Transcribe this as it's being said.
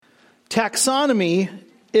Taxonomy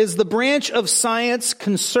is the branch of science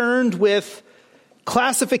concerned with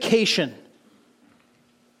classification,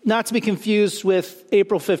 not to be confused with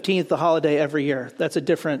April 15th, the holiday every year. That's a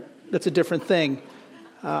different thing.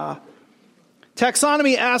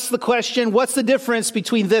 Taxonomy asks the question, what's the difference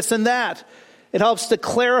between this and that? It helps to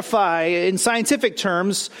clarify, in scientific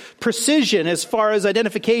terms, precision as far as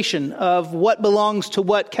identification of what belongs to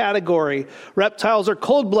what category. Reptiles are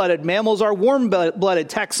cold-blooded, mammals are warm-blooded.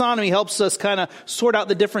 Taxonomy helps us kind of sort out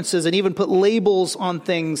the differences and even put labels on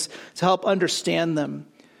things to help understand them.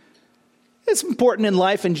 It's important in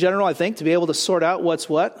life in general, I think, to be able to sort out what's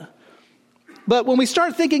what. But when we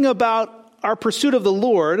start thinking about our pursuit of the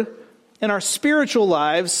Lord and our spiritual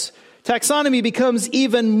lives, taxonomy becomes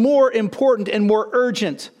even more important and more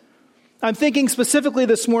urgent. I'm thinking specifically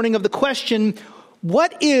this morning of the question,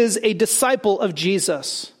 what is a disciple of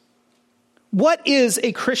Jesus? What is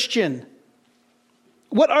a Christian?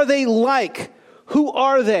 What are they like? Who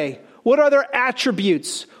are they? What are their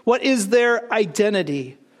attributes? What is their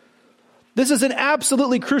identity? This is an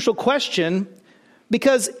absolutely crucial question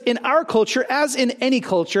because in our culture, as in any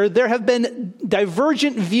culture, there have been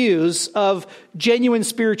divergent views of genuine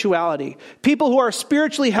spirituality. People who are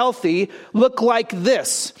spiritually healthy look like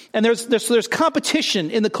this. And there's competition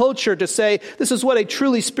in the culture to say this is what a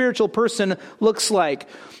truly spiritual person looks like.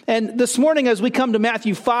 And this morning, as we come to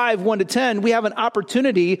Matthew 5, 1-10, we have an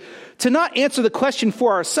opportunity to not answer the question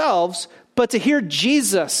for ourselves, but to hear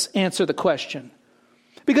Jesus answer the question.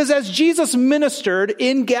 Because as Jesus ministered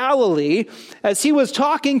in Galilee, as he was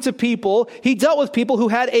talking to people, he dealt with people who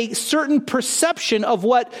had a certain perception of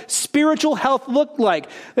what spiritual health looked like.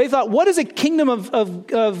 They thought, what does a kingdom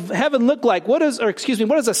of heaven look like? What does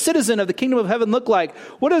a citizen of the kingdom of heaven look like?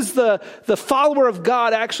 What does the follower of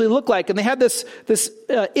God actually look like? And they had this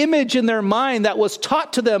image in their mind that was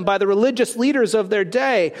taught to them by the religious leaders of their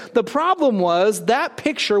day. The problem was that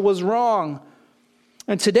picture was wrong.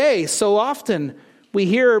 And today, so often, we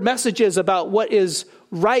hear messages about what is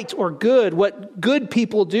right or good, what good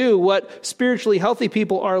people do, what spiritually healthy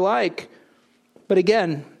people are like. But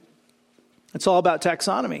again, it's all about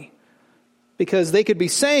taxonomy. Because they could be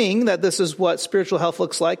saying that this is what spiritual health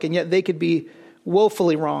looks like, and yet they could be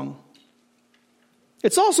woefully wrong.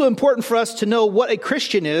 It's also important for us to know what a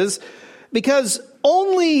Christian is, because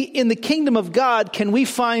only in the kingdom of God can we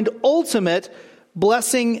find ultimate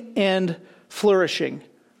blessing and flourishing.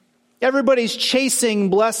 Everybody's chasing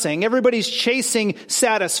blessing. Everybody's chasing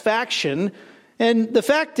satisfaction. And the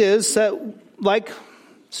fact is that, like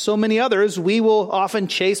so many others, we will often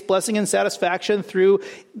chase blessing and satisfaction through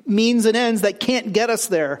means and ends that can't get us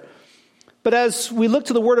there. But as we look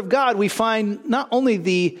to the Word of God, we find not only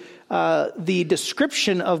the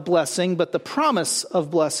description of blessing, but the promise of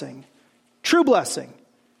blessing. True blessing,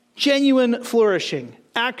 genuine flourishing,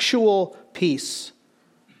 actual peace.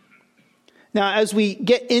 Now, as we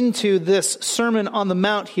get into this Sermon on the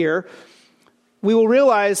Mount here, we will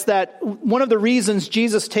realize that one of the reasons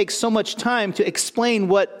Jesus takes so much time to explain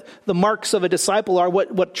what the marks of a disciple are,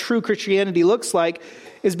 what true Christianity looks like,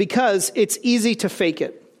 is because it's easy to fake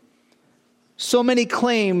it. So many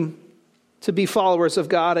claim to be followers of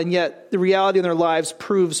God, and yet the reality in their lives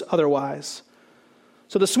proves otherwise.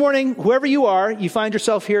 So this morning, whoever you are, you find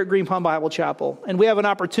yourself here at Green Pond Bible Chapel, and we have an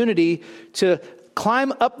opportunity to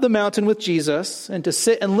climb up the mountain with Jesus and to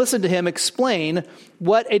sit and listen to him explain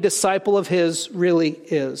what a disciple of his really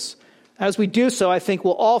is. As we do so, I think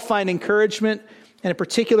we'll all find encouragement and a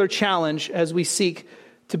particular challenge as we seek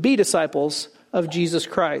to be disciples of Jesus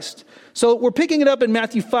Christ. So we're picking it up in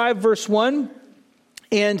Matthew 5, verse 1.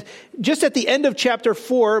 And just at the end of chapter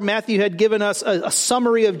 4, Matthew had given us a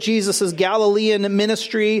summary of Jesus' Galilean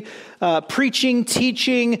ministry, preaching,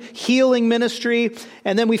 teaching, healing ministry.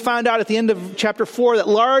 And then we found out at the end of chapter 4 that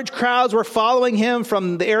large crowds were following him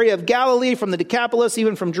from the area of Galilee, from the Decapolis,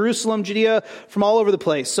 even from Jerusalem, Judea, from all over the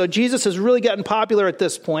place. So Jesus has really gotten popular at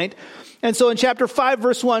this point. And so in chapter 5,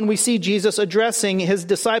 verse 1, we see Jesus addressing his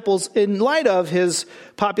disciples in light of his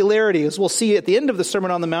popularity. As we'll see at the end of the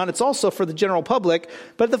Sermon on the Mount, it's also for the general public,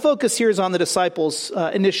 but the focus here is on the disciples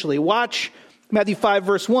initially. Watch Matthew 5,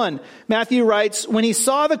 verse 1. Matthew writes, "When he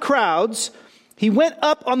saw the crowds, he went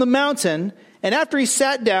up on the mountain, and after he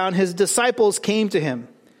sat down, his disciples came to him.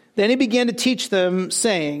 Then he began to teach them,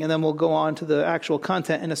 saying," and then we'll go on to the actual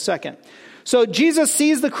content in a second. So Jesus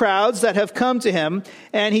sees the crowds that have come to him,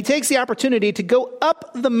 and he takes the opportunity to go up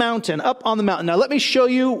on the mountain. Now, let me show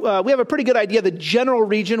you, we have a pretty good idea of the general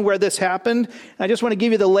region where this happened. I just want to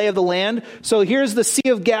give you the lay of the land. So here's the Sea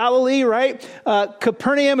of Galilee, right?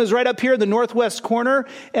 Capernaum is right up here in the northwest corner,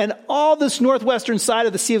 and all this northwestern side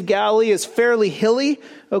of the Sea of Galilee is fairly hilly.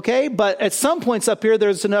 Okay, but at some points up here,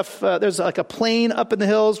 there's like a plain up in the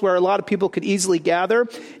hills where a lot of people could easily gather.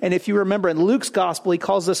 And if you remember in Luke's gospel, he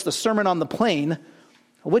calls this the Sermon on the Plain.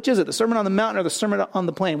 Which is it, the Sermon on the Mountain or the Sermon on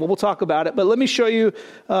the Plain? Well, we'll talk about it, but let me show you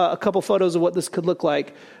a couple photos of what this could look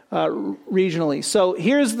like regionally. So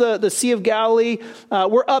here's the Sea of Galilee.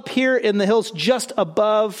 We're up here in the hills just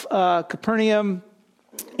above Capernaum.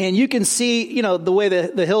 And you can see, the way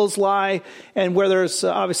the hills lie and where there's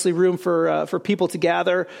obviously room for people to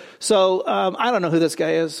gather. So I don't know who this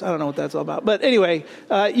guy is. I don't know what that's all about. But anyway,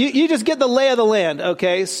 you just get the lay of the land,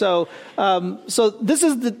 okay? So this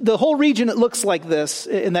is the whole region. It looks like this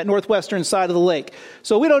in that northwestern side of the lake.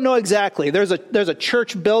 So we don't know exactly. There's a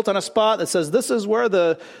church built on a spot that says this is where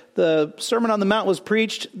the Sermon on the Mount was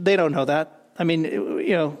preached. They don't know that. I mean,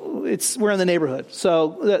 we're in the neighborhood.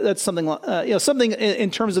 So that's something, something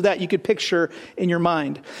in terms of that you could picture in your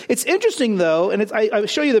mind. It's interesting, though, and I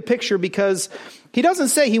show you the picture because he doesn't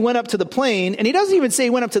say he went up to the plain, and he doesn't even say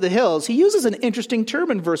he went up to the hills. He uses an interesting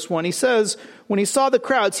term in verse 1. He says, when he saw the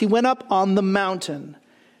crowds, he went up on the mountain.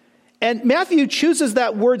 And Matthew chooses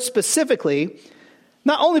that word specifically,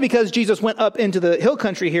 not only because Jesus went up into the hill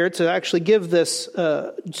country here to actually give this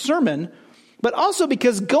sermon, but also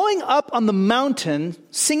because going up on the mountain,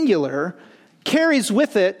 singular, carries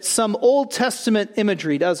with it some Old Testament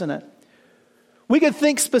imagery, doesn't it? We could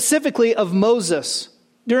think specifically of Moses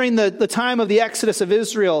during the time of the Exodus of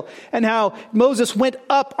Israel and how Moses went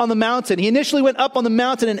up on the mountain. He initially went up on the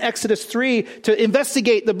mountain in Exodus 3 to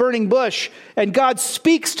investigate the burning bush, and God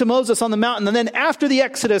speaks to Moses on the mountain. And then after the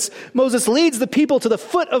Exodus, Moses leads the people to the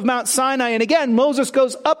foot of Mount Sinai. And again, Moses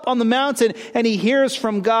goes up on the mountain and he hears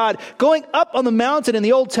from God. Going up on the mountain in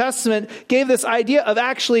the Old Testament gave this idea of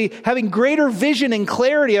actually having greater vision and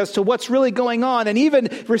clarity as to what's really going on and even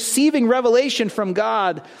receiving revelation from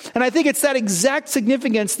God. And I think it's that exact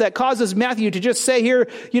significance that causes Matthew to just say here,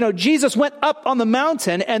 Jesus went up on the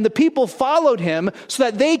mountain and the people followed him so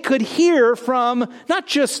that they could hear from not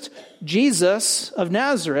just Jesus of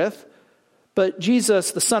Nazareth, but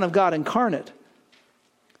Jesus, the Son of God incarnate.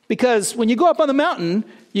 Because when you go up on the mountain,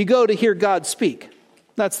 you go to hear God speak.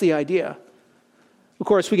 That's the idea. Of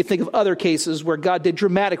course, we could think of other cases where God did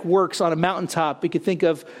dramatic works on a mountaintop. We could think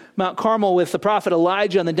of Mount Carmel with the prophet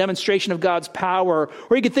Elijah and the demonstration of God's power.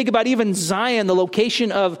 Or you could think about even Zion, the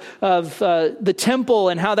location of the temple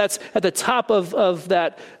and how that's at the top of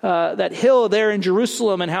that hill there in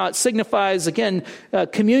Jerusalem and how it signifies, again,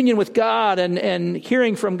 communion with God and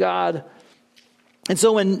hearing from God. And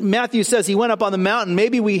so when Matthew says he went up on the mountain,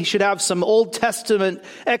 maybe we should have some Old Testament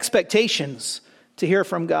expectations to hear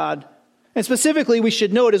from God. And specifically, we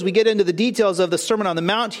should note as we get into the details of the Sermon on the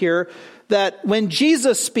Mount here, that when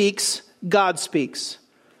Jesus speaks, God speaks.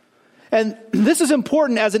 And this is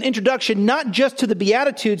important as an introduction, not just to the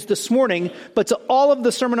Beatitudes this morning, but to all of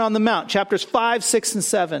the Sermon on the Mount, chapters 5, 6, and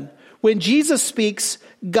 7. When Jesus speaks,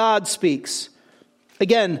 God speaks.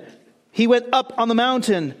 Again, he went up on the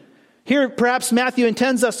mountain. Here, perhaps Matthew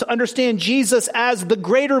intends us to understand Jesus as the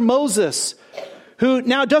greater Moses, who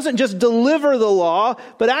now doesn't just deliver the law,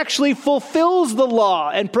 but actually fulfills the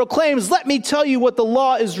law and proclaims, let me tell you what the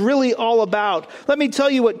law is really all about. Let me tell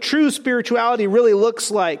you what true spirituality really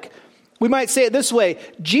looks like. We might say it this way: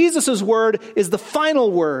 Jesus' word is the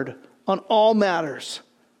final word on all matters.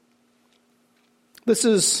 This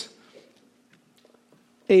is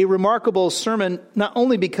a remarkable sermon, not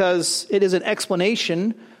only because it is an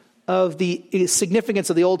explanation of the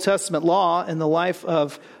significance of the Old Testament law in the life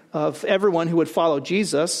of everyone who would follow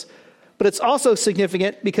Jesus. But it's also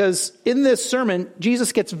significant because in this sermon,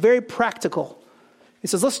 Jesus gets very practical. He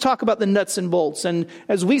says, let's talk about the nuts and bolts. And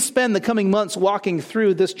as we spend the coming months walking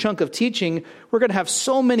through this chunk of teaching, we're going to have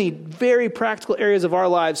so many very practical areas of our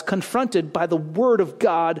lives confronted by the Word of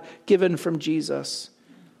God given from Jesus.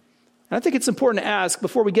 And I think it's important to ask,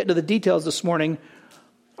 before we get into the details this morning,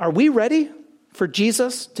 are we ready for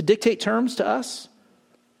Jesus to dictate terms to us?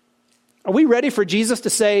 Are we ready for Jesus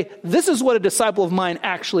to say, this is what a disciple of mine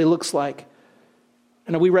actually looks like?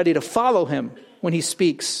 And are we ready to follow him when he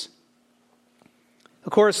speaks?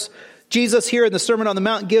 Of course, Jesus here in the Sermon on the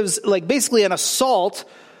Mount gives basically an assault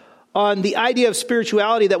on the idea of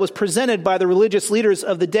spirituality that was presented by the religious leaders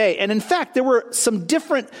of the day. And in fact, there were some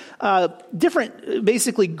different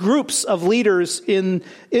basically groups of leaders in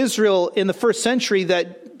Israel in the first century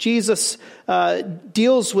that Jesus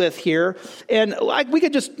deals with here. And we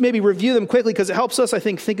could just maybe review them quickly because it helps us, I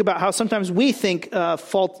think about how sometimes we think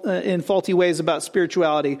in faulty ways about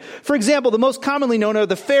spirituality. For example, the most commonly known are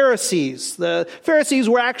the Pharisees. The Pharisees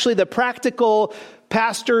were actually the practical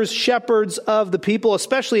pastors, shepherds of the people,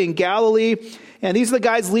 especially in Galilee. And these are the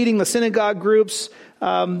guys leading the synagogue groups.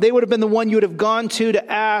 They would have been the one you would have gone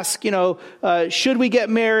to ask, should we get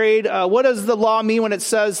married? What does the law mean when it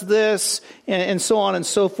says this? And so on and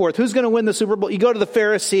so forth. Who's going to win the Super Bowl? You go to the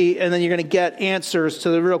Pharisee, and then you're going to get answers to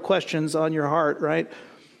the real questions on your heart, right?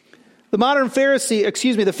 The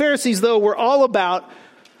Pharisees, though, were all about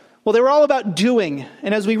doing.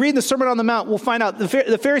 And as we read the Sermon on the Mount, we'll find out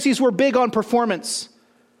the Pharisees were big on performance.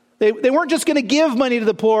 They weren't just going to give money to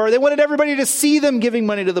the poor. They wanted everybody to see them giving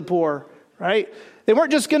money to the poor, right? They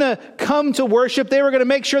weren't just going to come to worship. They were going to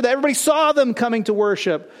make sure that everybody saw them coming to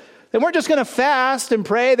worship. They weren't just going to fast and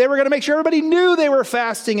pray. They were going to make sure everybody knew they were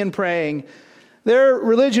fasting and praying. Their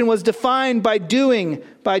religion was defined by doing,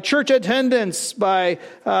 by church attendance, by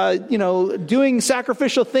doing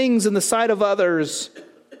sacrificial things in the sight of others.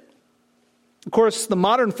 Of course, the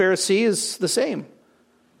modern Pharisee is the same.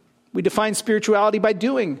 We define spirituality by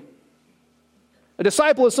doing. A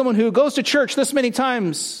disciple is someone who goes to church this many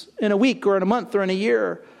times in a week or in a month or in a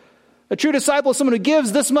year. A true disciple is someone who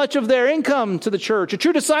gives this much of their income to the church. A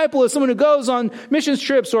true disciple is someone who goes on missions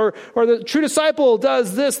trips, or the true disciple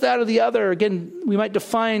does this, that, or the other. Again, we might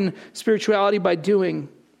define spirituality by doing.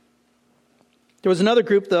 There was another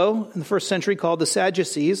group, though, in the first century called the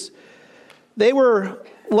Sadducees. They were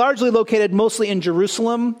largely located mostly in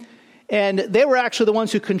Jerusalem, and they were actually the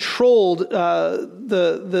ones who controlled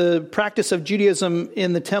the practice of Judaism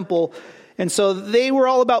in the temple. And so they were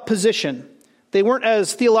all about position. They weren't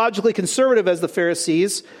as theologically conservative as the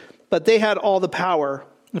Pharisees, but they had all the power.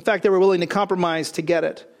 In fact, they were willing to compromise to get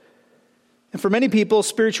it. And for many people,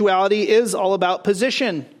 spirituality is all about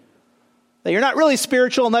position. That you're not really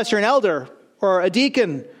spiritual unless you're an elder or a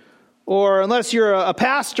deacon, or unless you're a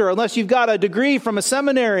pastor, unless you've got a degree from a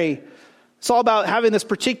seminary. It's all about having this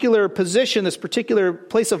particular position, this particular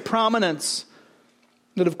place of prominence.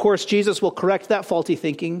 But of course, Jesus will correct that faulty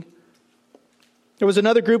thinking. There was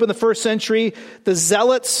another group in the first century, the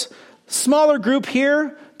Zealots. Smaller group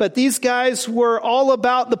here, but these guys were all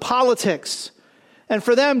about the politics. And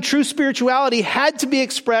for them, true spirituality had to be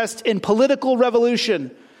expressed in political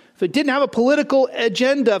revolution. If it didn't have a political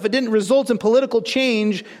agenda, if it didn't result in political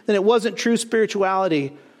change, then it wasn't true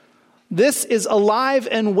spirituality. This is alive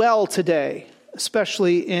and well today,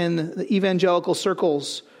 especially in the evangelical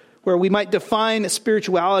circles, where we might define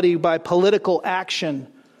spirituality by political action.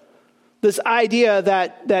 This idea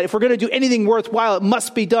that if we're going to do anything worthwhile, it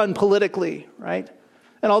must be done politically, right?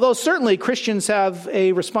 And although certainly Christians have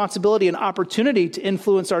a responsibility and opportunity to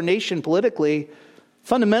influence our nation politically,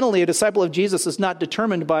 fundamentally a disciple of Jesus is not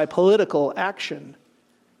determined by political action.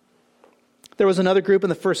 There was another group in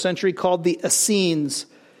the first century called the Essenes.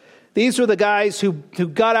 These were the guys who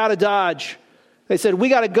got out of Dodge. They said, we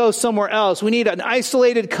got to go somewhere else. We need an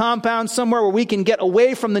isolated compound somewhere where we can get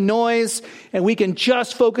away from the noise and we can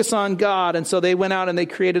just focus on God. And so they went out and they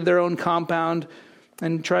created their own compound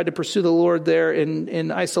and tried to pursue the Lord there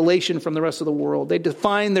in isolation from the rest of the world. They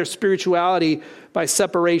defined their spirituality by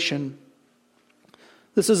separation.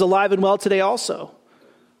 This is alive and well today also.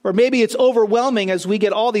 Or maybe it's overwhelming as we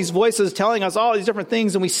get all these voices telling us all these different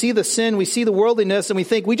things, and we see the sin, we see the worldliness, and we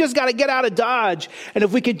think we just got to get out of Dodge. And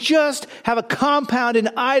if we could just have a compound in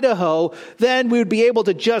Idaho, then we would be able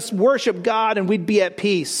to just worship God and we'd be at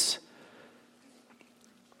peace.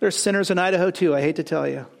 There's sinners in Idaho too, I hate to tell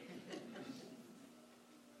you.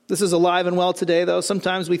 This is alive and well today, though.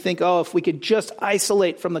 Sometimes we think, if we could just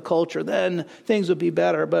isolate from the culture, then things would be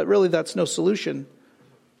better. But really, that's no solution.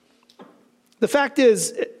 The fact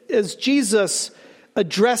is, as Jesus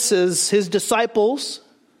addresses his disciples,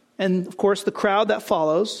 and of course the crowd that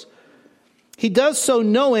follows, he does so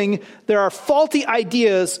knowing there are faulty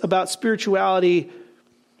ideas about spirituality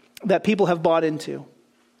that people have bought into.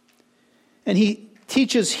 And he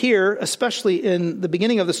teaches here, especially in the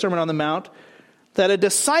beginning of the Sermon on the Mount, that a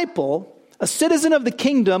disciple, a citizen of the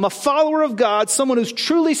kingdom, a follower of God, someone who's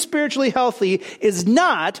truly spiritually healthy, is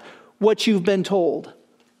not what you've been told.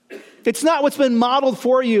 It's not what's been modeled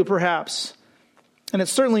for you, perhaps. And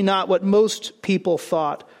it's certainly not what most people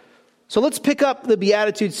thought. So let's pick up the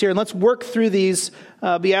Beatitudes here and let's work through these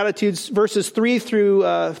Beatitudes, verses 3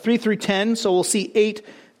 through 10. So we'll see 8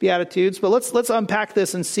 Beatitudes. But let's unpack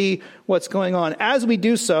this and see what's going on. As we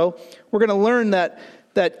do so, we're going to learn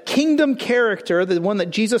that kingdom character, the one that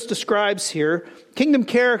Jesus describes here, kingdom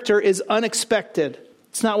character is unexpected.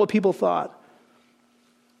 It's not what people thought.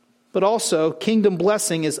 But also, kingdom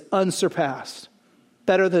blessing is unsurpassed,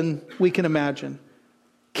 better than we can imagine.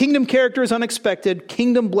 Kingdom character is unexpected.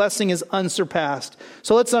 Kingdom blessing is unsurpassed.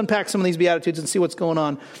 So let's unpack some of these Beatitudes and see what's going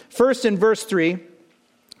on. First, in verse 3,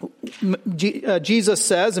 Jesus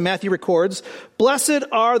says, and Matthew records, "Blessed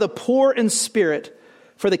are the poor in spirit,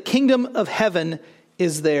 for the kingdom of heaven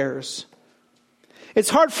is theirs." It's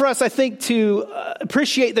hard for us, I think, to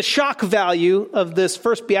appreciate the shock value of this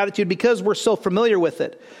first beatitude because we're so familiar with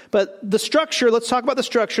it. But the structure, let's talk about the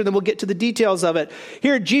structure, then we'll get to the details of it.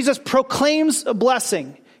 Here, Jesus proclaims a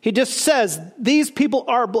blessing. He just says, these people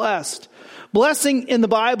are blessed. Blessing in the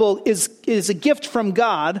Bible is a gift from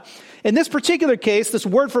God. In this particular case, this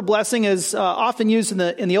word for blessing is often used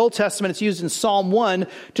in the Old Testament. It's used in Psalm 1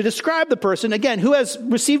 to describe the person, again, who has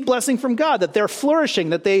received blessing from God, that they're flourishing,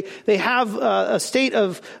 that they have a state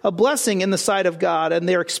of a blessing in the sight of God, and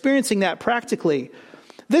they're experiencing that practically.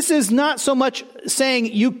 This is not so much saying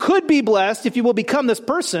you could be blessed if you will become this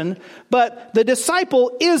person, but the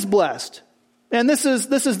disciple is blessed. And this is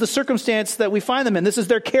the circumstance that we find them in. This is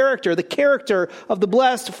their character, the character of the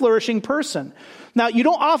blessed, flourishing person. Now, you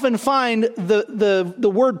don't often find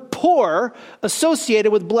the word poor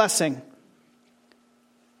associated with blessing.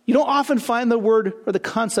 You don't often find the word or the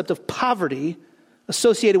concept of poverty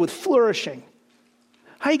associated with flourishing.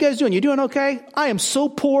 How you guys doing? You doing okay? I am so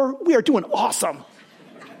poor. We are doing awesome.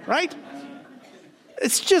 Right?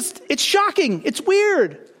 It's shocking. It's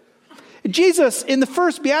weird. Jesus, in the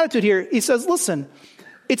first beatitude here, he says, listen,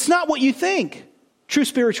 it's not what you think. True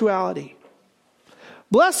spirituality.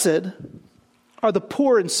 Blessed are the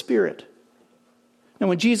poor in spirit. And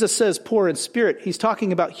when Jesus says poor in spirit, he's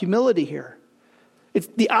talking about humility here. It's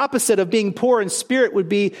the opposite of being poor in spirit would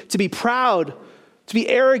be to be proud, to be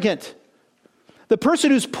arrogant. The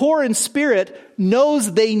person who's poor in spirit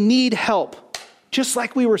knows they need help, just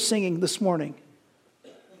like we were singing this morning.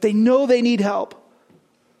 They know they need help.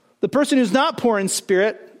 The person who's not poor in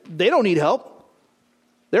spirit, they don't need help.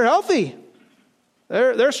 They're healthy.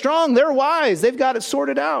 They're strong. They're wise. They've got it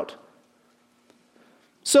sorted out.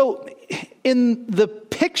 So in the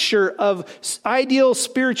picture of ideal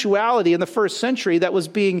spirituality in the first century that was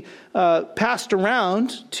being passed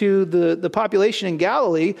around to the population in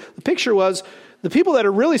Galilee, the picture was the people that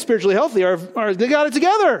are really spiritually healthy they got it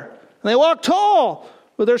together. And they walk tall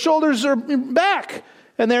with their shoulders are back.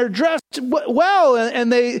 And they're dressed well,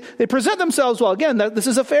 and they present themselves well. Again, this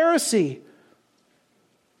is a Pharisee.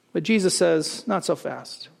 But Jesus says, not so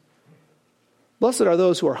fast. Blessed are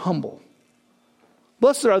those who are humble.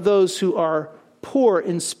 Blessed are those who are poor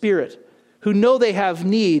in spirit, who know they have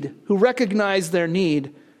need, who recognize their need,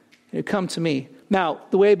 and who come to me. Now,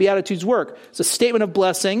 the way Beatitudes work, it's a statement of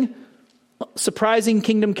blessing, surprising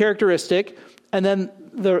kingdom characteristic, and then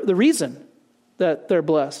the reason that they're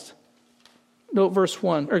blessed. Note verse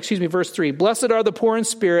 3. Blessed are the poor in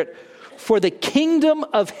spirit, for the kingdom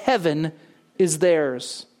of heaven is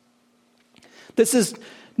theirs. This is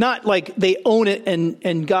not like they own it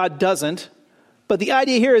and God doesn't. But the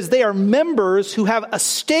idea here is they are members who have a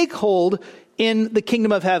stakehold in the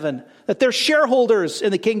kingdom of heaven. That they're shareholders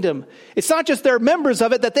in the kingdom. It's not just they're members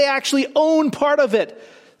of it, that they actually own part of it.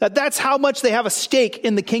 That's how much they have a stake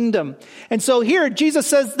in the kingdom. And so here Jesus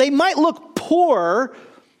says they might look poor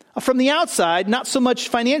from the outside, not so much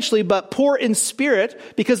financially, but poor in spirit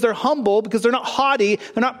because they're humble, because they're not haughty,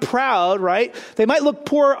 they're not proud, right? They might look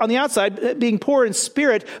poor on the outside, being poor in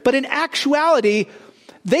spirit, but in actuality,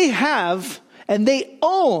 they have and they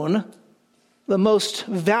own the most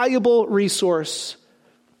valuable resource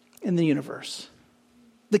in the universe.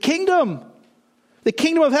 The kingdom. The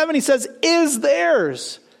kingdom of heaven, he says, is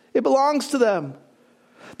theirs. It belongs to them.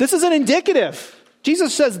 This is an indicative.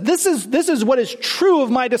 Jesus says, this is what is true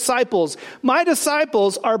of my disciples. My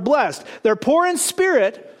disciples are blessed. They're poor in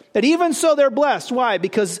spirit, and even so they're blessed. Why?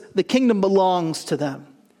 Because the kingdom belongs to them.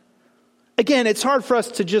 Again, it's hard for us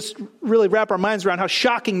to just really wrap our minds around how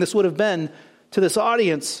shocking this would have been to this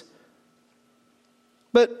audience.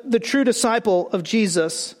 But the true disciple of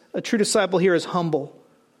Jesus, a true disciple here is humble.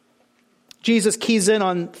 Jesus keys in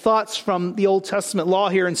on thoughts from the Old Testament law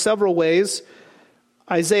here in several ways.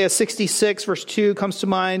 Isaiah 66 verse 2 comes to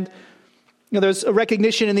mind. There's a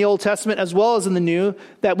recognition in the Old Testament as well as in the New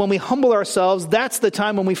that when we humble ourselves, that's the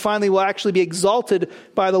time when we finally will actually be exalted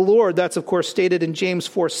by the Lord. That's, of course, stated in James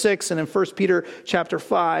 4:6 and in 1 Peter chapter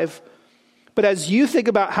 5. But as you think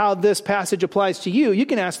about how this passage applies to you, you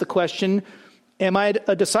can ask the question, am I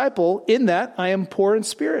a disciple in that I am poor in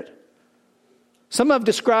spirit? Some have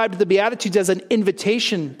described the Beatitudes as an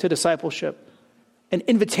invitation to discipleship. An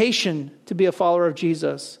invitation to be a follower of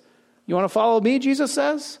Jesus. You want to follow me, Jesus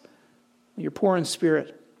says? You're poor in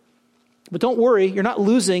spirit. But don't worry, you're not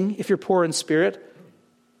losing if you're poor in spirit.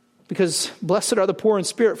 Because blessed are the poor in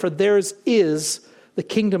spirit, for theirs is the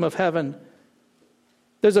kingdom of heaven.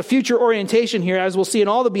 There's a future orientation here, as we'll see in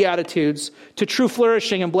all the Beatitudes, to true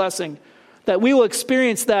flourishing and blessing. That we will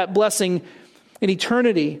experience that blessing in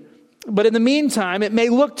eternity. But in the meantime, it may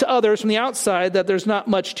look to others from the outside that there's not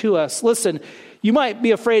much to us. Listen, you might be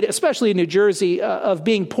afraid, especially in New Jersey, of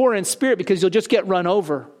being poor in spirit because you'll just get run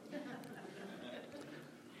over.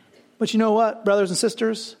 But you know what, brothers and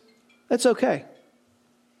sisters? That's okay.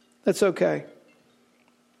 That's okay.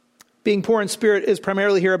 Being poor in spirit is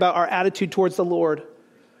primarily here about our attitude towards the Lord,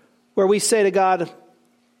 where we say to God,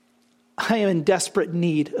 I am in desperate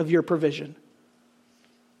need of your provision.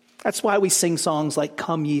 That's why we sing songs like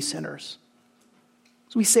Come Ye Sinners.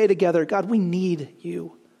 So we say together, God, we need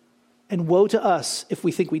you. And woe to us if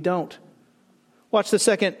we think we don't. Watch the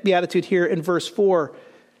second beatitude here in verse 4.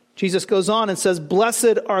 Jesus goes on and says,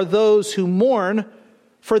 Blessed are those who mourn,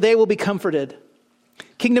 for they will be comforted.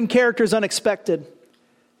 Kingdom character is unexpected.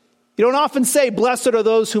 You don't often say, Blessed are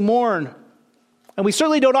those who mourn. And we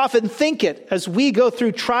certainly don't often think it as we go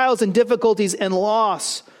through trials and difficulties and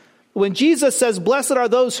loss. When Jesus says, Blessed are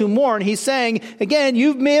those who mourn, he's saying, again,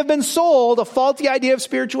 you may have been sold a faulty idea of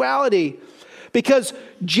spirituality. Because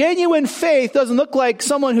genuine faith doesn't look like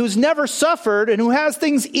someone who's never suffered and who has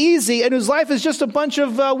things easy and whose life is just a bunch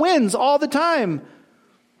of wins all the time.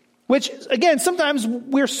 Which, again, sometimes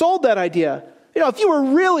we're sold that idea. If you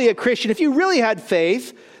were really a Christian, if you really had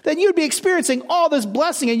faith, then you'd be experiencing all this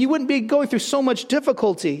blessing and you wouldn't be going through so much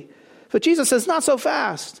difficulty. But Jesus says, not so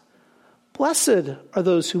fast. Blessed are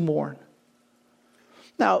those who mourn.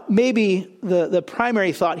 Now, maybe the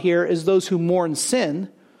primary thought here is those who mourn sin.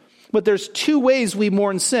 But there's two ways we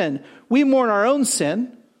mourn sin. We mourn our own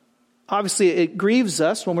sin. Obviously, it grieves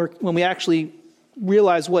us when we actually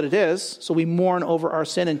realize what it is. So we mourn over our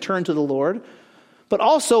sin and turn to the Lord. But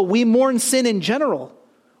also, we mourn sin in general.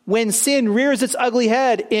 When sin rears its ugly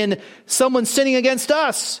head in someone sinning against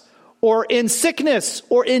us, or in sickness,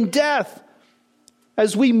 or in death.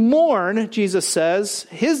 As we mourn, Jesus says,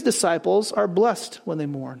 his disciples are blessed when they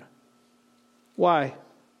mourn. Why?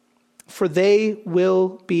 For they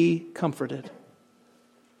will be comforted.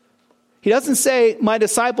 He doesn't say, my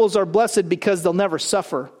disciples are blessed because they'll never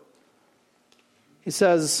suffer. He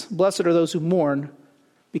says, blessed are those who mourn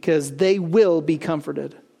because they will be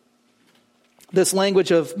comforted. This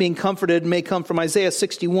language of being comforted may come from Isaiah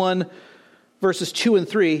 61, verses 2 and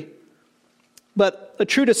 3. But a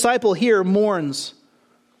true disciple here mourns.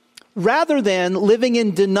 Rather than living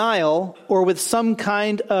in denial or with some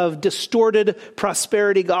kind of distorted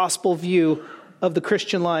prosperity gospel view of the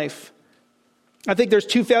Christian life. I think there's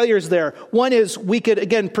two failures there. One is we could,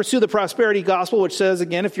 again, pursue the prosperity gospel, which says,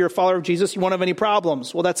 again, if you're a follower of Jesus, you won't have any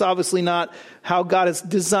problems. Well, that's obviously not how God has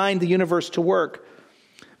designed the universe to work.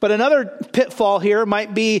 But another pitfall here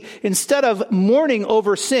might be instead of mourning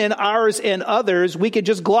over sin, ours and others, we could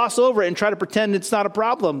just gloss over it and try to pretend it's not a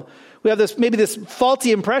problem. We have this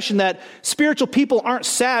faulty impression that spiritual people aren't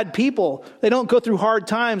sad people. They don't go through hard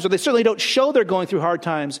times, or they certainly don't show they're going through hard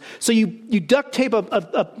times. So you duct tape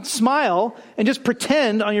a smile and just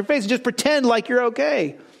pretend on your face, and just pretend like you're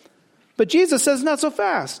okay. But Jesus says, not so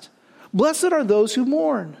fast. Blessed are those who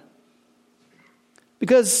mourn.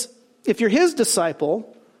 Because if you're his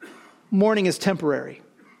disciple, mourning is temporary.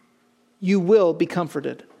 You will be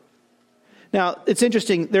comforted. Now, it's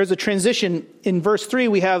interesting. There's a transition. In verse 3,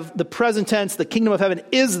 we have the present tense, the kingdom of heaven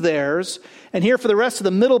is theirs. And here for the rest of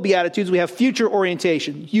the middle beatitudes, we have future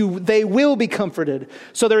orientation. They will be comforted.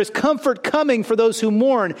 So there is comfort coming for those who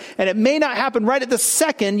mourn. And it may not happen right at the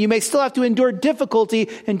second. You may still have to endure difficulty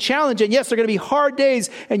and challenge. And yes, there are going to be hard days.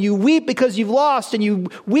 And you weep because you've lost. And you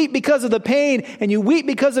weep because of the pain. And you weep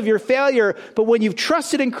because of your failure. But when you've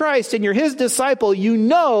trusted in Christ and you're his disciple, you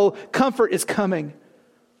know comfort is coming.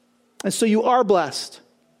 And so you are blessed,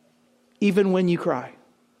 even when you cry.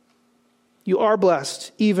 You are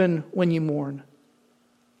blessed, even when you mourn.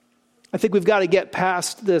 I think we've got to get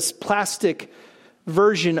past this plastic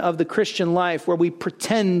version of the Christian life where we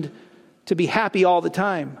pretend to be happy all the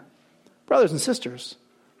time. Brothers and sisters,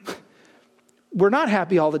 we're not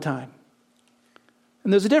happy all the time.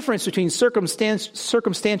 And there's a difference between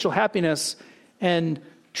circumstantial happiness and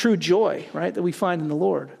true joy, right, that we find in the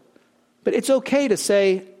Lord. But it's okay to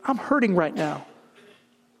say, I'm hurting right now.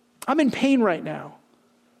 I'm in pain right now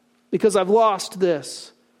because I've lost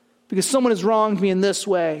this, because someone has wronged me in this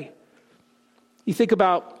way. You think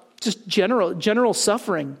about just general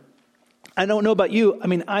suffering. I don't know about you. I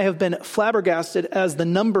mean, I have been flabbergasted as the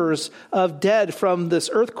numbers of dead from this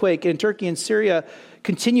earthquake in Turkey and Syria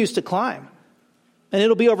continues to climb. And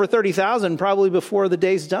it'll be over 30,000 probably before the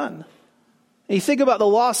day's done. And you think about the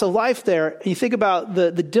loss of life there, and you think about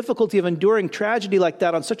the difficulty of enduring tragedy like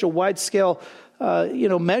that on such a wide scale,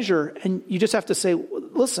 measure, and you just have to say,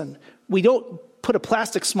 listen, we don't put a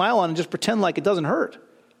plastic smile on and just pretend like it doesn't hurt.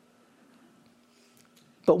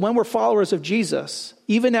 But when we're followers of Jesus,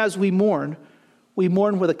 even as we mourn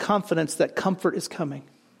with a confidence that comfort is coming,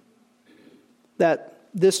 that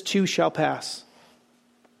this too shall pass.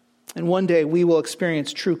 And one day we will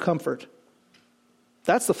experience true comfort.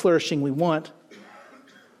 That's the flourishing we want.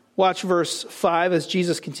 Watch verse 5 as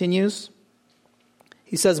Jesus continues.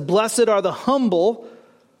 He says, "Blessed are the humble,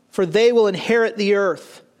 for they will inherit the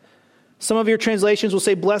earth." Some of your translations will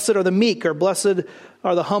say, "Blessed are the meek," or "Blessed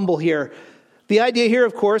are the humble" here. The idea here,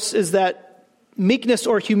 of course, is that meekness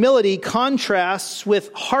or humility contrasts with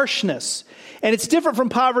harshness. And it's different from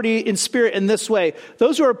poverty in spirit in this way.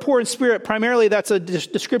 Those who are poor in spirit, primarily that's a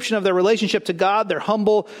description of their relationship to God. They're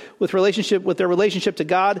humble with their relationship to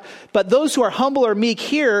God. But those who are humble or meek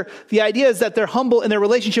here, the idea is that they're humble in their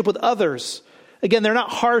relationship with others. Again, they're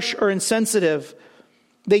not harsh or insensitive.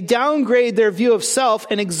 They downgrade their view of self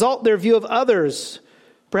and exalt their view of others.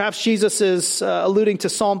 Perhaps Jesus is alluding to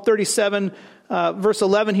Psalm 37, verse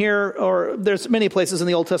 11 here, or there's many places in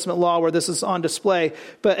the Old Testament law where this is on display.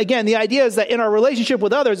 But again, the idea is that in our relationship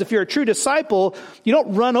with others, if you're a true disciple, you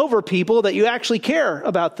don't run over people, that you actually care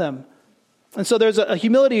about them. And so there's a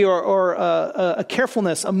humility or a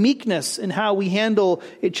carefulness, a meekness in how we handle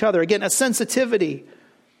each other. Again, a sensitivity.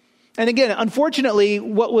 And again, unfortunately,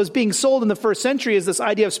 what was being sold in the first century is this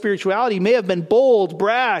idea of spirituality may have been bold,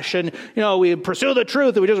 brash, and we pursue the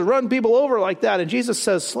truth and we just run people over like that. And Jesus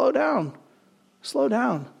says, slow down. Slow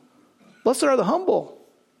down. Blessed are the humble.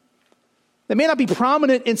 They may not be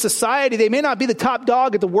prominent in society. They may not be the top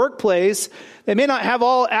dog at the workplace. They may not have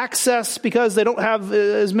all access because they don't have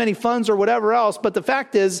as many funds or whatever else. But the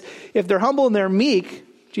fact is, if they're humble and they're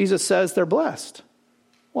meek, Jesus says they're blessed.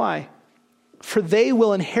 Why? For they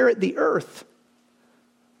will inherit the earth.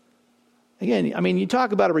 Again, you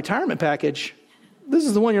talk about a retirement package. This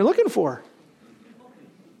is the one you're looking for.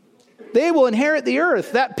 They will inherit the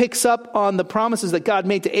earth. That picks up on the promises that God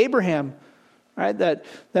made to Abraham, right?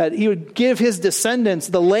 That he would give his descendants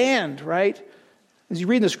the land, right? As you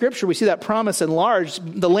read in the scripture, we see that promise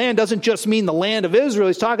enlarged. The land doesn't just mean the land of Israel.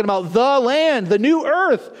 He's talking about the land, the new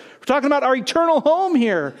earth. We're talking about our eternal home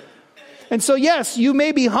here. And so, yes, you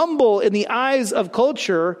may be humble in the eyes of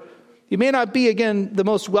culture. You may not be, again, the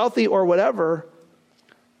most wealthy or whatever,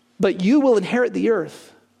 but you will inherit the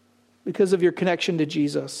earth because of your connection to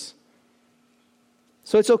Jesus.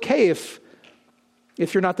 So it's okay if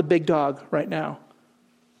you're not the big dog right now.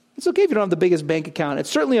 It's okay if you don't have the biggest bank account. It's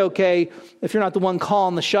certainly okay if you're not the one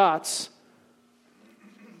calling the shots.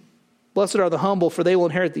 Blessed are the humble, for they will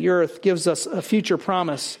inherit the earth, gives us a future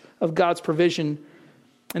promise of God's provision.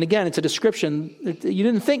 And again, it's a description. You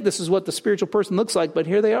didn't think this is what the spiritual person looks like, but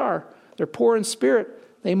here they are. They're poor in spirit.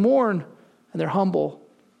 They mourn, and they're humble.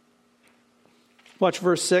 Watch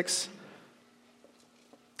verse 6.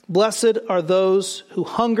 Blessed are those who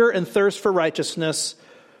hunger and thirst for righteousness,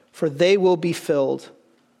 for they will be filled.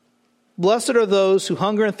 Blessed are those who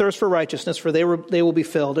hunger and thirst for righteousness, for they will be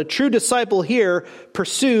filled. A true disciple here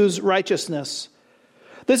pursues righteousness.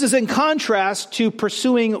 This is in contrast to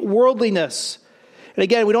pursuing worldliness. And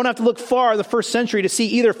again, we don't have to look far in the first century to see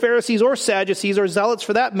either Pharisees or Sadducees, or zealots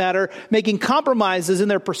for that matter, making compromises in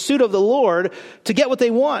their pursuit of the Lord to get what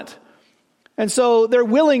they want. And so they're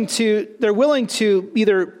willing to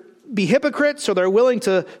either be hypocrites, or they're willing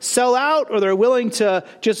to sell out, or they're willing to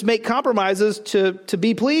just make compromises to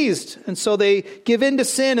be pleased. And so they give in to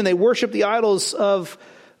sin and they worship the idols of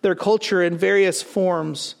their culture in various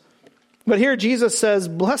forms. But here Jesus says,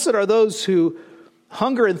 blessed are those who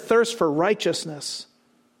hunger and thirst for righteousness,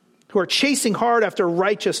 who are chasing hard after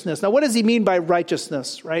righteousness. Now, what does he mean by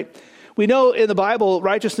righteousness, right? We know in the Bible,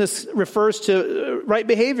 righteousness refers to right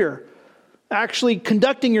behavior, actually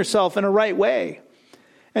conducting yourself in a right way.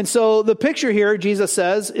 And so the picture here, Jesus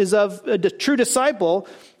says, is of a true disciple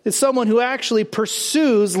is someone who actually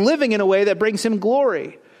pursues living in a way that brings him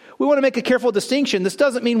glory. We want to make a careful distinction. This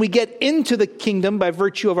doesn't mean we get into the kingdom by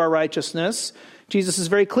virtue of our righteousness. Jesus is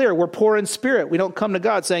very clear. We're poor in spirit. We don't come to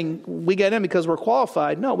God saying we get in because we're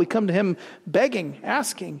qualified. No, we come to him begging,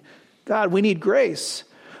 asking, God, we need grace.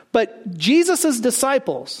 But Jesus'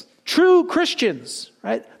 disciples, true Christians,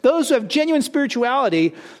 right? Those who have genuine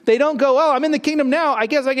spirituality, they don't go, oh, I'm in the kingdom now. I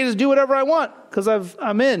guess I can just do whatever I want because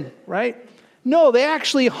I'm in, right? No, they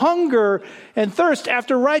actually hunger and thirst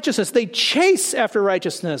after righteousness. They chase after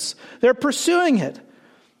righteousness. They're pursuing it.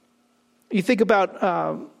 You think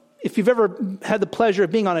about if you've ever had the pleasure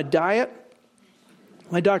of being on a diet.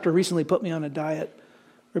 My doctor recently put me on a diet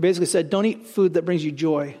where he basically said, don't eat food that brings you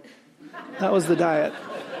joy. That was the diet.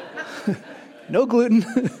 No gluten,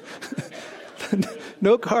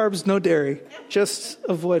 no carbs, no dairy. Just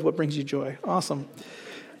avoid what brings you joy. Awesome.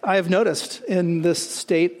 I have noticed in this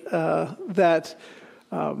state that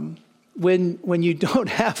When you don't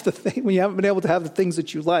have the thing, when you haven't been able to have the things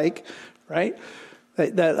that you like, right?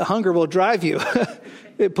 That hunger will drive you.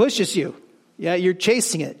 It pushes you. Yeah, you're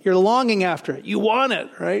chasing it. You're longing after it. You want it,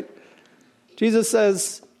 right? Jesus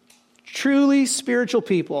says, truly spiritual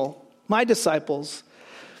people, my disciples,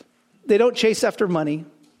 they don't chase after money,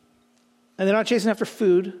 and they're not chasing after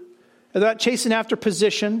food, and they're not chasing after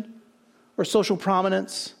position or social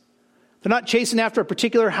prominence. They're not chasing after a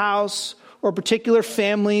particular house or a particular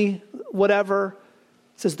family, whatever.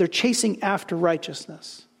 It says they're chasing after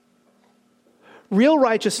righteousness. Real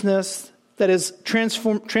righteousness that is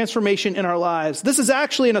transformation in our lives. This is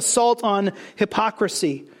actually an assault on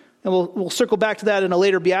hypocrisy. And we'll circle back to that in a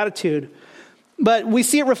later beatitude. But we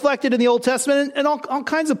see it reflected in the Old Testament in all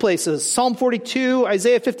kinds of places. Psalm 42,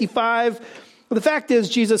 Isaiah 55. But the fact is,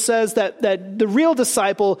 Jesus says that the real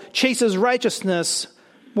disciple chases righteousness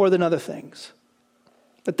more than other things.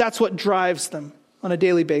 That's what drives them on a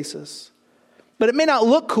daily basis. But it may not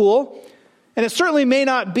look cool, and it certainly may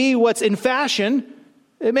not be what's in fashion.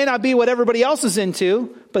 It may not be what everybody else is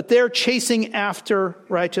into, but they're chasing after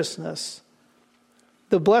righteousness.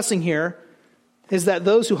 The blessing here is that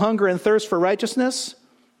those who hunger and thirst for righteousness,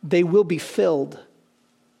 they will be filled.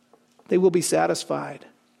 They will be satisfied.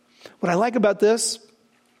 What I like about this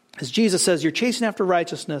is Jesus says you're chasing after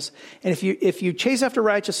righteousness. And if you chase after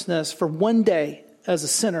righteousness for one day as a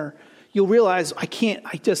sinner, you'll realize I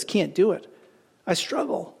just can't do it. I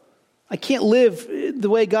struggle. I can't live the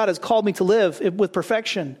way God has called me to live with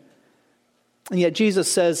perfection. And yet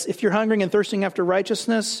Jesus says, if you're hungering and thirsting after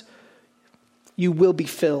righteousness, you will be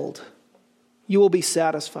filled. You will be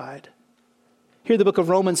satisfied. Here the book of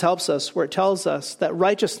Romans helps us, where it tells us that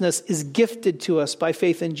righteousness is gifted to us by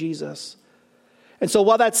faith in Jesus. And so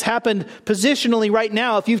while that's happened positionally right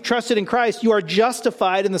now, if you've trusted in Christ, you are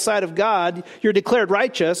justified in the sight of God. You're declared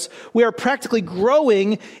righteous. We are practically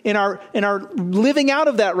growing in our living out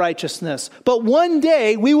of that righteousness. But one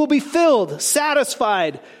day we will be filled,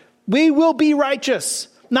 satisfied. We will be righteous,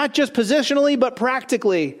 not just positionally, but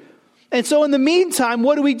practically. And so in the meantime,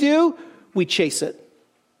 what do? We chase it.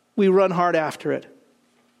 We run hard after it.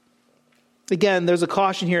 Again, there's a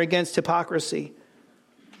caution here against hypocrisy.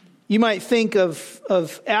 You might think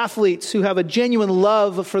of athletes who have a genuine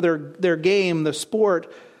love for their game, the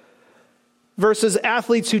sport, versus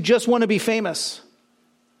athletes who just want to be famous,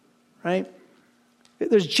 right?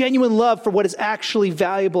 There's genuine love for what is actually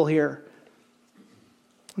valuable here.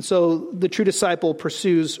 And so the true disciple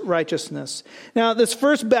pursues righteousness. Now, this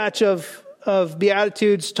first batch of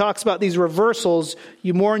Beatitudes talks about these reversals.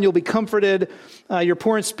 You mourn, you'll be comforted. You're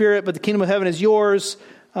poor in spirit, but the kingdom of heaven is yours.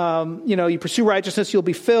 You pursue righteousness, you'll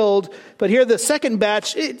be filled. But here, the second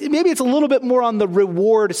batch, maybe it's a little bit more on the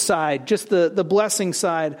reward side, just the blessing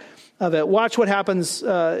side of it. Watch what happens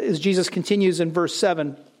as Jesus continues in verse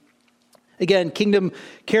 7. Again, kingdom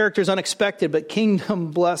character is unexpected, but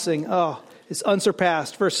kingdom blessing, it's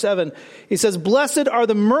unsurpassed. Verse 7, he says, "Blessed are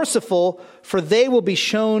the merciful, for they will be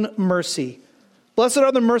shown mercy." Blessed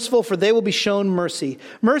are the merciful, for they will be shown mercy.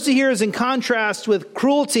 Mercy here is in contrast with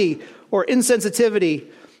cruelty or insensitivity.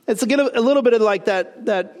 It's a little bit of like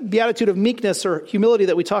that beatitude of meekness or humility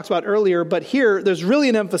that we talked about earlier. But here, there's really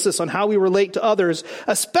an emphasis on how we relate to others,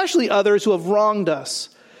 especially others who have wronged us.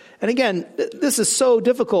 And again, this is so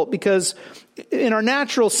difficult because in our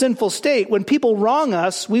natural sinful state, when people wrong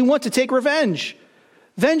us, we want to take revenge.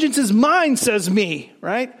 Vengeance is mine, says me,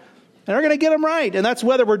 right? And we're going to get them right. And that's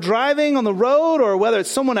whether we're driving on the road or whether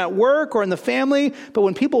it's someone at work or in the family. But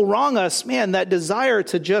when people wrong us, man, that desire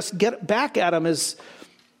to just get back at them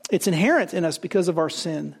it's inherent in us because of our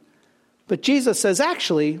sin. But Jesus says,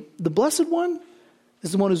 actually, the blessed one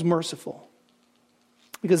is the one who's merciful,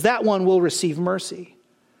 because that one will receive mercy.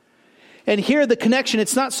 And here the connection,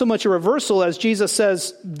 it's not so much a reversal as Jesus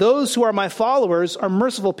says, those who are my followers are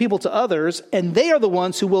merciful people to others, and they are the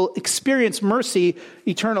ones who will experience mercy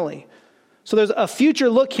eternally. So there's a future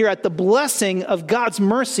look here at the blessing of God's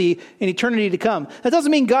mercy in eternity to come. That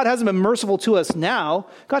doesn't mean God hasn't been merciful to us now.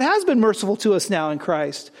 God has been merciful to us now in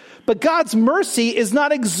Christ. But God's mercy is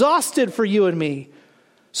not exhausted for you and me.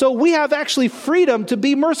 So we have actually freedom to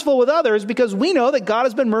be merciful with others because we know that God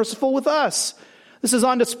has been merciful with us. This is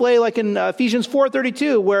on display like in Ephesians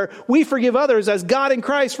 4:32, where we forgive others as God in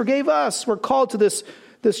Christ forgave us. We're called to this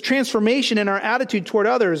transformation in our attitude toward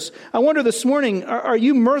others. I wonder this morning, are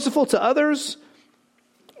you merciful to others?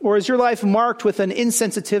 Or is your life marked with an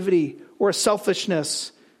insensitivity or a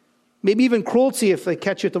selfishness? Maybe even cruelty if they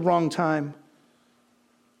catch you at the wrong time.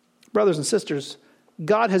 Brothers and sisters,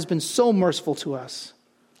 God has been so merciful to us.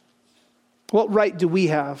 What right do we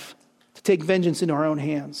have to take vengeance into our own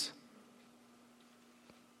hands?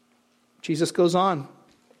 Jesus goes on.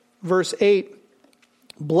 Verse 8,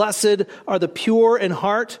 blessed are the pure in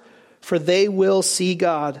heart, for they will see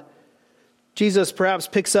God. Jesus perhaps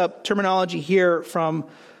picks up terminology here from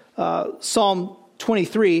Psalm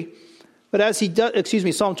 23, but as he does,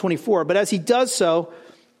 Psalm 24. But as he does so,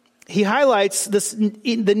 he highlights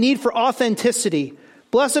the need for authenticity.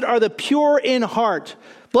 Blessed are the pure in heart.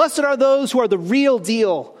 Blessed are those who are the real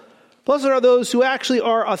deal. Blessed are those who actually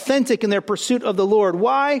are authentic in their pursuit of the Lord.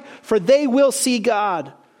 Why? For they will see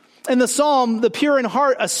God. In the psalm, the pure in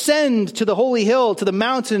heart ascend to the holy hill, to the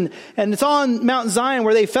mountain, and it's on Mount Zion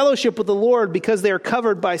where they fellowship with the Lord because they are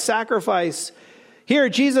covered by sacrifice. Here,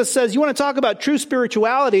 Jesus says, you want to talk about true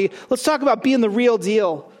spirituality? Let's talk about being the real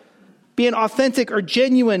deal, being authentic or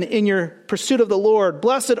genuine in your pursuit of the Lord.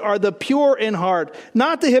 Blessed are the pure in heart,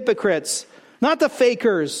 not the hypocrites, not the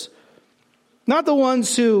fakers, not the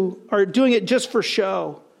ones who are doing it just for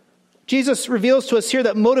show. Jesus reveals to us here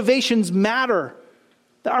that motivations matter.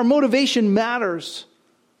 That our motivation matters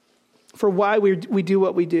for why we do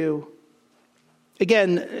what we do.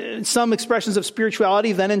 Again, some expressions of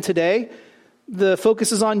spirituality then and today, the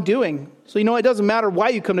focus is on doing. So it doesn't matter why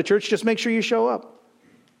you come to church, just make sure you show up.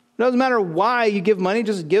 It doesn't matter why you give money,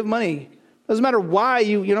 just give money. It doesn't matter why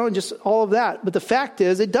just all of that. But the fact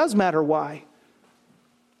is, it does matter why.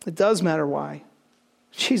 It does matter why.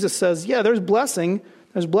 Jesus says, yeah, there's blessing.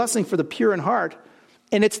 There's blessing for the pure in heart.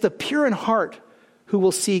 And it's the pure in heart who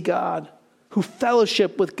will see God, who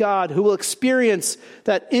fellowship with God, who will experience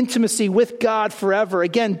that intimacy with God forever.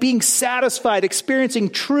 Again, being satisfied, experiencing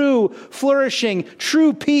true flourishing,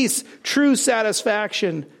 true peace, true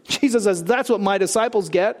satisfaction. Jesus says, that's what my disciples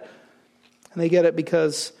get. And they get it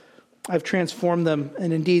because I've transformed them,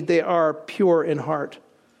 and indeed they are pure in heart.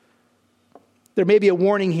 There may be a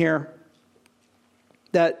warning here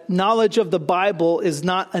that knowledge of the Bible is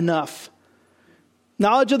not enough.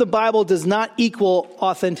 Knowledge of the Bible does not equal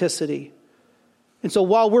authenticity. And so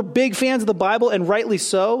while we're big fans of the Bible, and rightly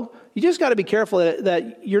so, you just got to be careful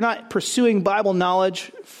that you're not pursuing Bible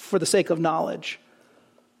knowledge for the sake of knowledge.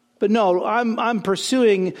 But no, I'm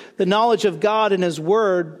pursuing the knowledge of God and His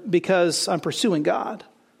Word because I'm pursuing God.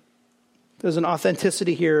 There's an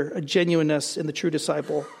authenticity here, a genuineness in the true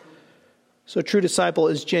disciple. So a true disciple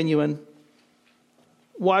is genuine.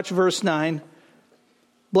 Watch verse 9.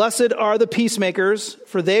 Blessed are the peacemakers,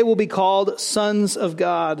 for they will be called sons of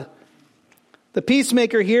God. The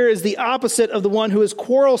peacemaker here is the opposite of the one who is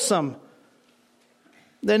quarrelsome.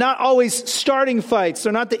 They're not always starting fights.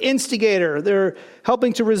 They're not the instigator. They're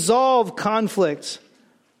helping to resolve conflict.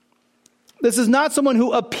 This is not someone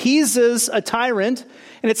who appeases a tyrant,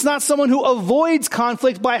 and it's not someone who avoids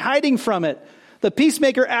conflict by hiding from it. The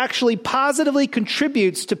peacemaker actually positively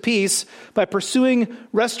contributes to peace by pursuing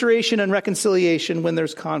restoration and reconciliation when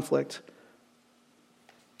there's conflict.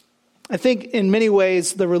 I think in many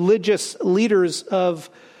ways the religious leaders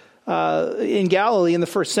in Galilee in the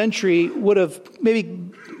first century would have maybe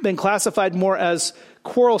been classified more as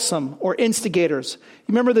quarrelsome or instigators.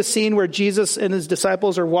 You remember the scene where Jesus and his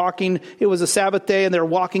disciples are walking? It was a Sabbath day and they're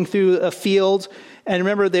walking through a field. And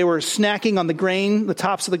remember, they were snacking on the grain, the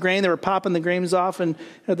tops of the grain. They were popping the grains off and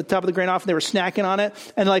at the top of the grain off, and they were snacking on it.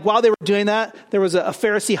 And while they were doing that, there was a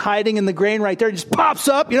Pharisee hiding in the grain right there. He just pops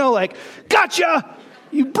up, gotcha!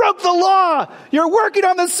 You broke the law! You're working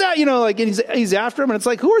on the set! And he's after him. And it's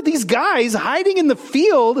like, who are these guys hiding in the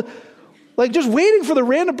field? Just waiting for the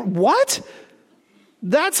random... What?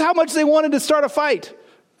 That's how much they wanted to start a fight.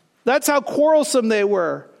 That's how quarrelsome they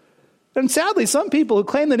were. And sadly, some people who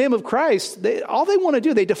claim the name of Christ, all they want to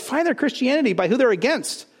do, they define their Christianity by who they're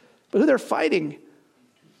against, but who they're fighting.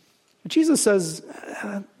 But Jesus says,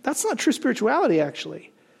 that's not true spirituality,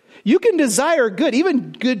 actually. You can desire good,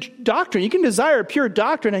 even good doctrine. You can desire pure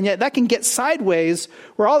doctrine, and yet that can get sideways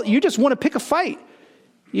where you just want to pick a fight.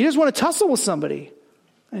 You just want to tussle with somebody.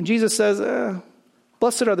 And Jesus says,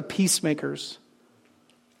 blessed are the peacemakers.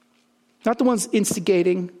 Not the ones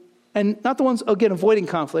instigating, and not the ones, again, avoiding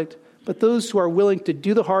conflict, but those who are willing to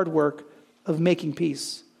do the hard work of making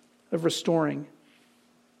peace, of restoring.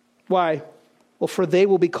 Why? Well, for they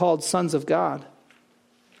will be called sons of God.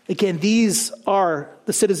 Again, these are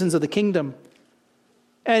the citizens of the kingdom.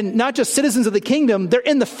 And not just citizens of the kingdom, they're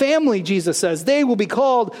in the family, Jesus says. They will be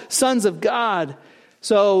called sons of God.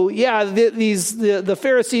 So, yeah, the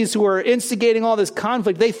Pharisees who were instigating all this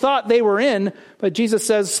conflict, they thought they were in, but Jesus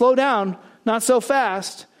says, slow down, not so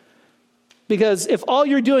fast. Because if all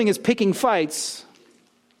you're doing is picking fights,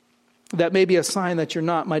 that may be a sign that you're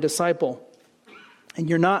not my disciple. And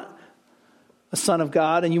you're not a son of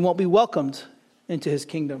God, and you won't be welcomed into his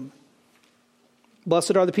kingdom.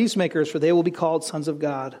 Blessed are the peacemakers, for they will be called sons of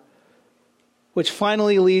God. Which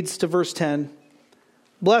finally leads to verse 10.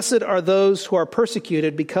 Blessed are those who are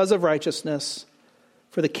persecuted because of righteousness,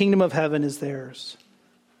 for the kingdom of heaven is theirs.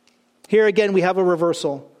 Here again we have a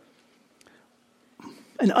reversal.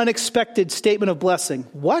 An unexpected statement of blessing.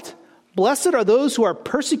 What? Blessed are those who are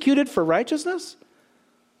persecuted for righteousness?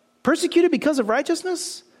 Persecuted because of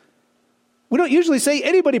righteousness? We don't usually say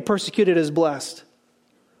anybody persecuted is blessed.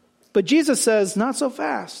 But Jesus says, not so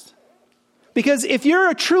fast. Because if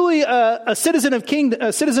you're truly a citizen of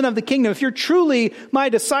the kingdom, if you're truly my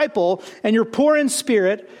disciple, and you're poor in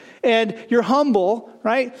spirit, and you're humble,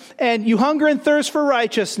 right? And you hunger and thirst for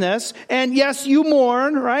righteousness, and yes, you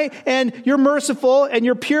mourn, right? And you're merciful, and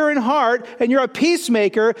you're pure in heart, and you're a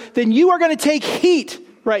peacemaker, then you are going to take heat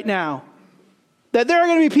right now. That there are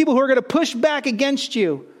going to be people who are going to push back against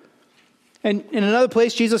you. And in another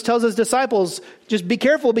place, Jesus tells his disciples, just be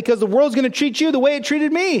careful because the world's going to treat you the way it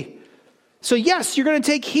treated me. So yes, you're going to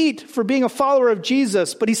take heat for being a follower of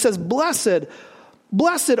Jesus, but he says, blessed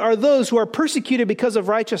are those who are persecuted because of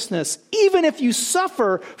righteousness. Even if you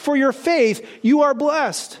suffer for your faith, you are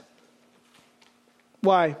blessed.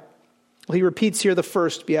 Why? Well, he repeats here the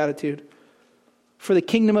first beatitude. For the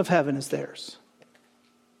kingdom of heaven is theirs.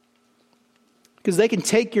 Because they can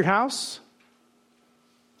take your house.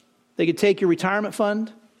 They could take your retirement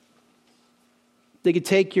fund. They could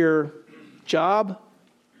take your job.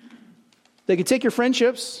 They could take your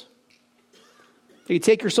friendships. They could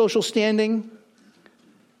take your social standing.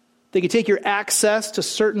 They could take your access to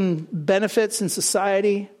certain benefits in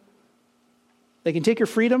society. They can take your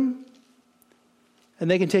freedom. And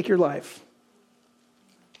they can take your life.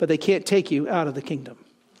 But they can't take you out of the kingdom.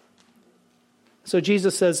 So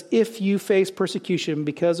Jesus says, if you face persecution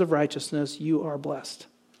because of righteousness, you are blessed.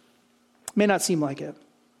 It may not seem like it.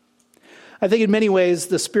 I think in many ways,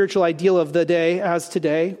 the spiritual ideal of the day, as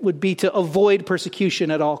today, would be to avoid persecution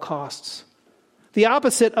at all costs. The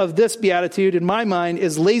opposite of this beatitude, in my mind,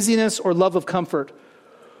 is laziness or love of comfort,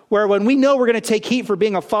 where when we know we're going to take heat for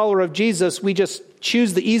being a follower of Jesus, we just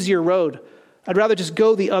choose the easier road. I'd rather just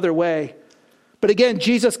go the other way. But again,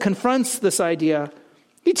 Jesus confronts this idea.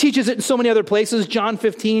 He teaches it in so many other places, John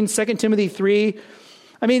 15, 2 Timothy 3.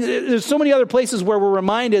 I mean, there's so many other places where we're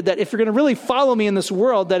reminded that if you're going to really follow me in this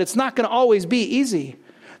world, that it's not going to always be easy.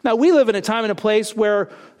 Now, we live in a time and a place where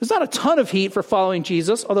there's not a ton of heat for following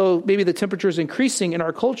Jesus, although maybe the temperature is increasing in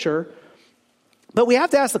our culture. But we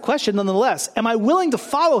have to ask the question nonetheless, am I willing to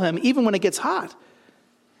follow him even when it gets hot?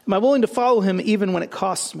 Am I willing to follow him even when it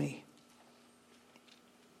costs me?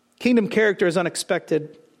 Kingdom character is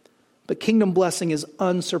unexpected, but kingdom blessing is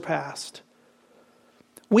unsurpassed.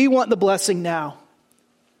 We want the blessing now.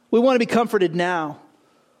 We want to be comforted now.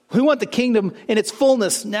 We want the kingdom in its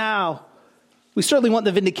fullness now. We certainly want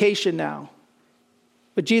the vindication now.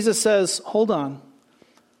 But Jesus says, hold on.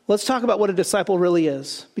 Let's talk about what a disciple really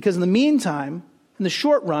is. Because in the meantime, in the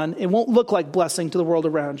short run, it won't look like blessing to the world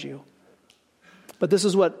around you. But this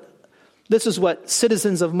is what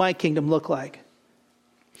citizens of my kingdom look like.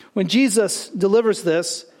 When Jesus delivers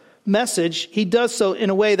this message, he does so in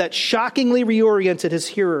a way that shockingly reoriented his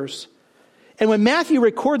hearers. And when Matthew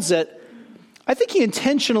records it, I think he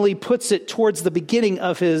intentionally puts it towards the beginning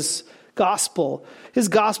of his gospel. His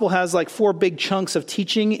gospel has like 4 big chunks of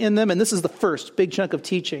teaching in them, and this is the first big chunk of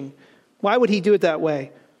teaching. Why would he do it that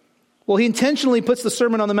way? Well, he intentionally puts the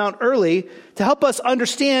Sermon on the Mount early to help us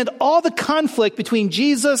understand all the conflict between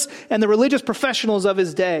Jesus and the religious professionals of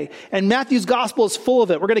his day. And Matthew's gospel is full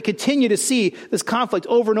of it. We're going to continue to see this conflict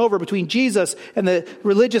over and over between Jesus and the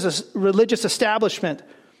religious establishment.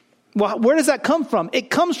 Well, where does that come from? It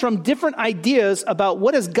comes from different ideas about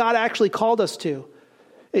what has God actually called us to.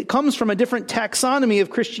 It comes from a different taxonomy of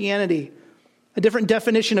Christianity, a different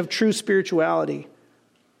definition of true spirituality.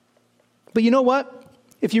 But you know what?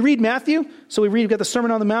 If you read Matthew, so we've got the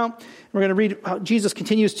Sermon on the Mount, and we're going to read how Jesus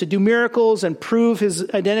continues to do miracles and prove his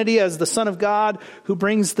identity as the Son of God who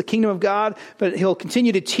brings the kingdom of God, but he'll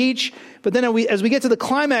continue to teach. But then as we get to the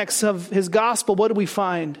climax of his gospel, what do we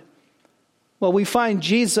find? Well, we find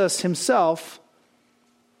Jesus himself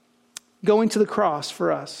going to the cross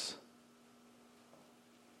for us.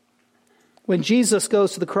 When Jesus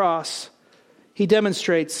goes to the cross, he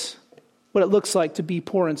demonstrates what it looks like to be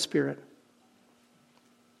poor in spirit.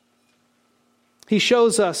 He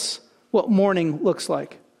shows us what mourning looks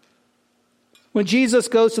like. When Jesus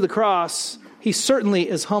goes to the cross, he certainly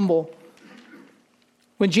is humble.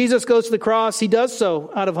 When Jesus goes to the cross, he does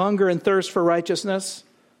so out of hunger and thirst for righteousness.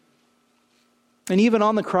 And even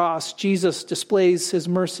on the cross, Jesus displays his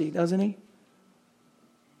mercy, doesn't he?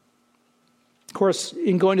 Of course,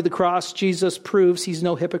 in going to the cross, Jesus proves he's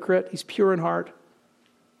no hypocrite. He's pure in heart.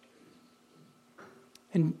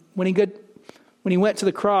 And when When he went to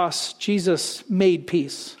the cross, Jesus made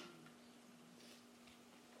peace.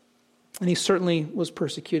 And he certainly was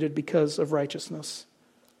persecuted because of righteousness.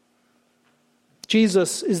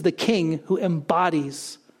 Jesus is the king who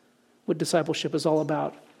embodies what discipleship is all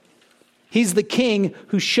about. He's the king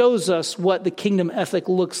who shows us what the kingdom ethic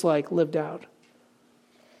looks like lived out.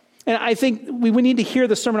 And I think we need to hear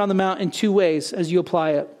the Sermon on the Mount in two ways as you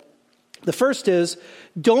apply it. The first is,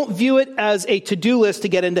 don't view it as a to-do list to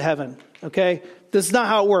get into heaven, okay? This is not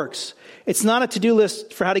how it works. It's not a to-do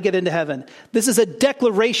list for how to get into heaven. This is a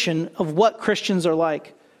declaration of what Christians are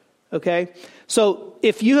like, okay? So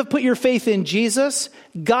if you have put your faith in Jesus,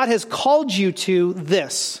 God has called you to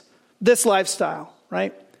this lifestyle,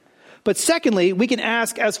 right? But secondly, we can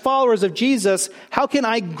ask, as followers of Jesus, how can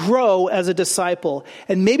I grow as a disciple?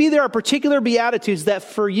 And maybe there are particular beatitudes that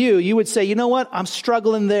for you would say, you know what? I'm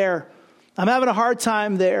struggling there. I'm having a hard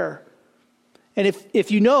time there. And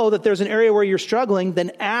if you know that there's an area where you're struggling,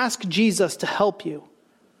 then ask Jesus to help you.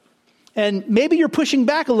 And maybe you're pushing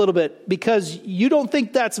back a little bit because you don't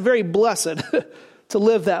think that's very blessed to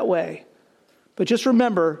live that way. But just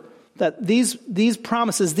remember that these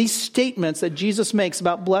promises, these statements that Jesus makes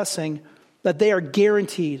about blessing, that they are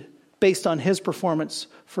guaranteed based on his performance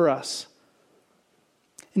for us.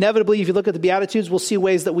 Inevitably, if you look at the Beatitudes, we'll see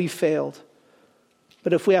ways that we failed.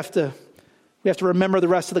 But if we have to remember the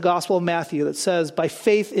rest of the Gospel of Matthew that says, by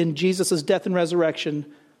faith in Jesus' death and resurrection,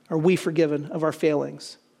 are we forgiven of our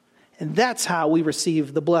failings. And that's how we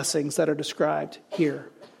receive the blessings that are described here.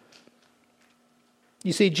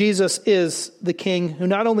 You see, Jesus is the king who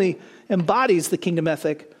not only embodies the kingdom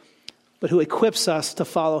ethic, but who equips us to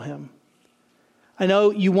follow him. I know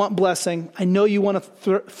you want blessing. I know you want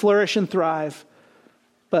to flourish and thrive.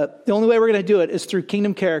 But the only way we're going to do it is through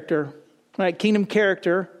kingdom character. Right? Kingdom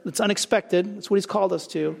character that's unexpected. That's what he's called us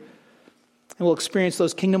to. And we'll experience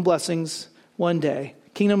those kingdom blessings one day.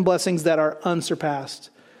 Kingdom blessings that are unsurpassed.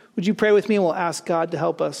 Would you pray with me and we'll ask God to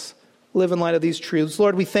help us live in light of these truths.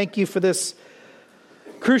 Lord, we thank you for this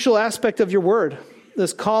crucial aspect of your word,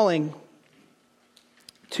 this calling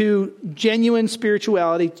to genuine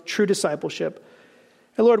spirituality, true discipleship.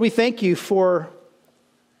 And Lord, we thank you for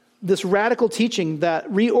this radical teaching that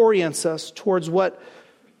reorients us towards what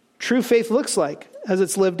true faith looks like as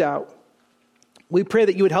it's lived out. We pray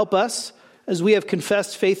that you would help us as we have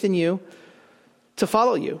confessed faith in you to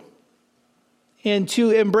follow you and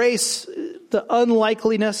to embrace the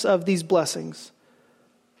unlikeliness of these blessings.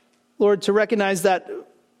 Lord, to recognize that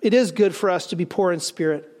it is good for us to be poor in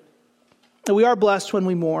spirit, that we are blessed when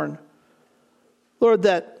we mourn. Lord,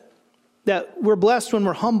 that we're blessed when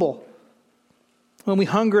we're humble, when we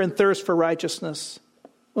hunger and thirst for righteousness,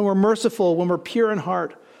 when we're merciful, when we're pure in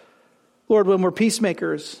heart, Lord, when we're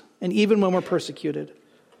peacemakers, and even when we're persecuted.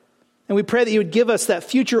 And we pray that you would give us that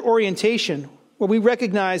future orientation where we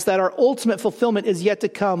recognize that our ultimate fulfillment is yet to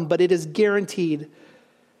come, but it is guaranteed.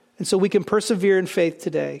 And so we can persevere in faith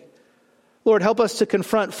today. Lord, help us to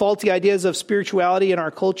confront faulty ideas of spirituality in our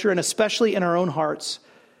culture and especially in our own hearts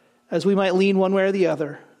as we might lean one way or the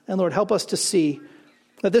other. And Lord, help us to see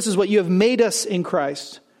that this is what you have made us in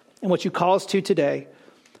Christ and what you call us to today.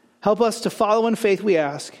 Help us to follow in faith, we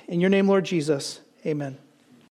ask. In your name, Lord Jesus, amen.